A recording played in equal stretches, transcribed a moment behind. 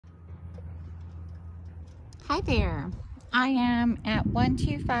Hi there. I am at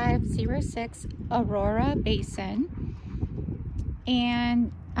 12506 Aurora Basin,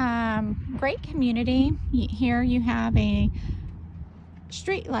 and great community. Here you have a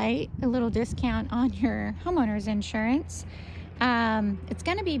street light, a little discount on your homeowner's insurance. It's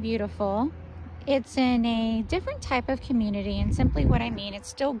going to be beautiful. It's in a different type of community, and simply what I mean, it's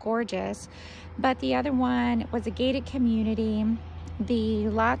still gorgeous, but the other one was a gated community. The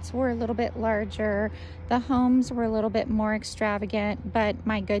lots were a little bit larger. The homes were a little bit more extravagant, but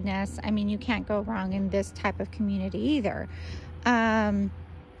my goodness, I mean, you can't go wrong in this type of community either.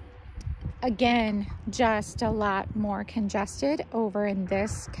 Again, just a lot more congested over in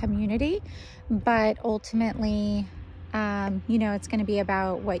this community, but ultimately, you know, it's going to be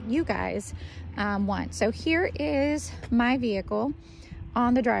about what you guys want. So here is my vehicle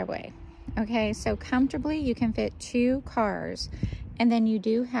on the driveway. Okay, so comfortably you can fit 2 cars. And then you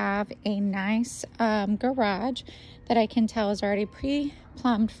do have a nice garage that I can tell is already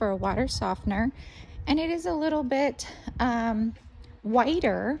pre-plumbed for a water softener. And it is a little bit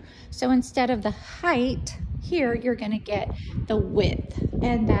wider. So instead of the height, here you're going to get the width.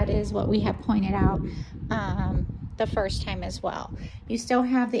 And that is what we have pointed out the first time as well. You still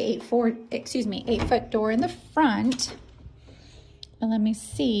have the 8-foot door in the front. But let me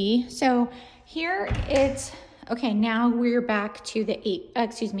see. So here it's, okay, now we're back to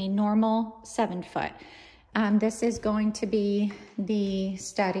the normal 7-foot. This is going to be the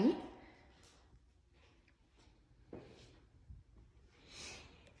study.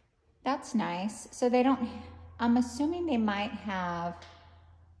 That's nice. So they don't, I'm assuming they might have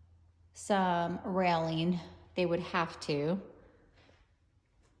some railing. They would have to.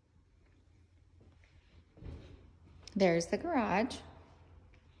 There's the garage.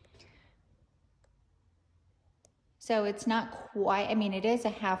 So it's not quite, I mean, it is a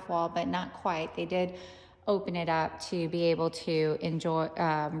half wall, but not quite. They did open it up to be able to enjoy,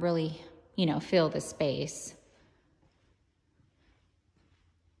 really, you know, fill the space.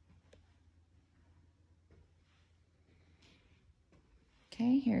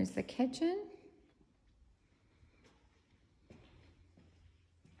 Okay, here's the kitchen.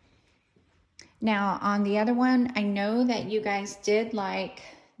 Now on the other one, I know that you guys did like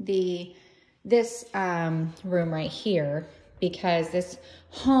this room right here, because this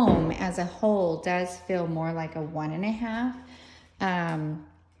home as a whole does feel more like a 1.5.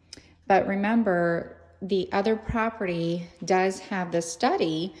 But remember, the other property does have the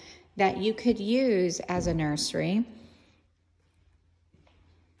study that you could use as a nursery.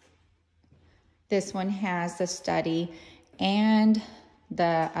 This one has the study and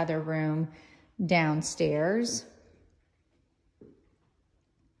the other room downstairs.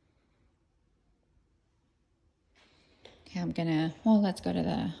 Okay, I'm gonna, well, let's go to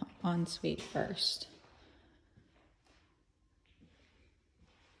the ensuite first.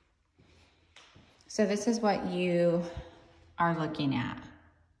 So this is what you are looking at.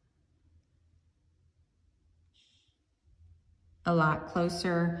 A lot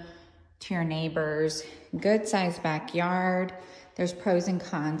closer to your neighbors, good sized backyard. There's pros and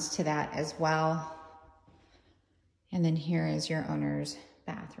cons to that as well. And then here is your owner's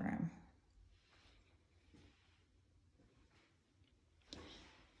bathroom.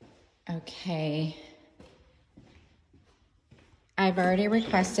 Okay. I've already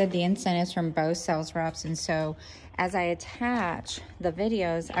requested the incentives from both sales reps, and so as I attach the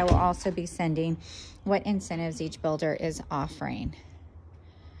videos, I will also be sending what incentives each builder is offering.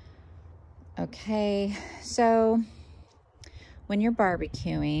 Okay, so when you're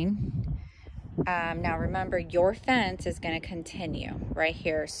barbecuing, now remember, your fence is going to continue right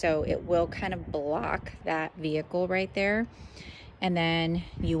here, so it will kind of block that vehicle right there. And then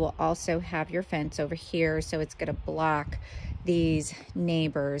you will also have your fence over here, so it's going to block these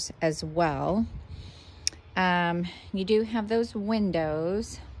neighbors as well. You do have those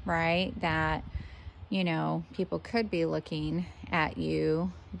windows, right, that, you know, people could be looking at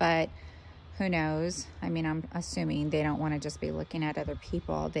you, but who knows? I mean, I'm assuming they don't want to just be looking at other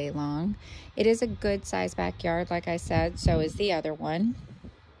people all day long. It is a good sized backyard, like I said, so is the other one.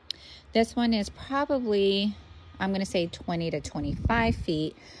 This one is probably, I'm going to say 20 to 25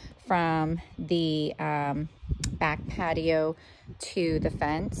 feet from the back patio to the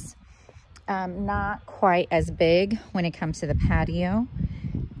fence. Not quite as big when it comes to the patio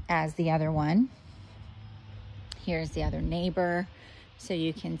as the other one. Here's the other neighbor, so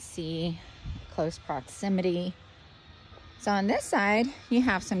you can see close proximity. So on this side, you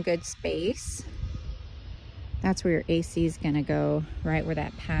have some good space. That's where your AC is going to go, right where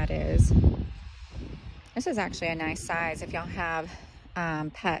that pad is. This is actually a nice size. If y'all have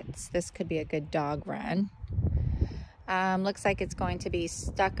pets, this could be a good dog run. Looks like it's going to be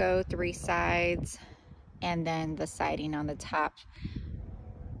stucco 3 sides and then the siding on the top.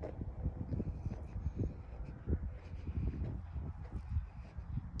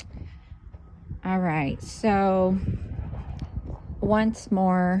 All right, so once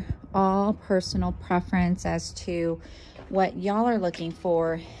more, all personal preference as to what y'all are looking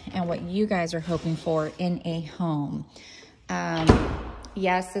for and what you guys are hoping for in a home.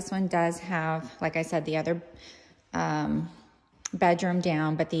 Yes, this one does have, like I said, the other bedroom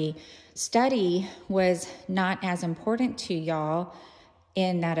down, but the study was not as important to y'all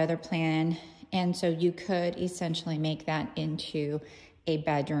in that other plan, and so you could essentially make that into a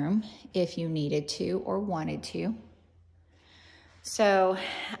bedroom if you needed to or wanted to. So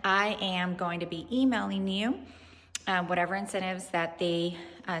I am going to be emailing you whatever incentives that they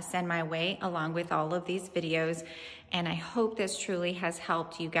send my way along with all of these videos, and I hope this truly has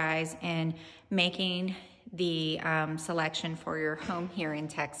helped you guys in making the selection for your home here in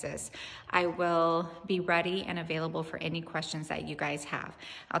Texas. I will be ready and available for any questions that you guys have.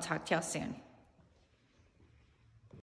 I'll talk to y'all soon.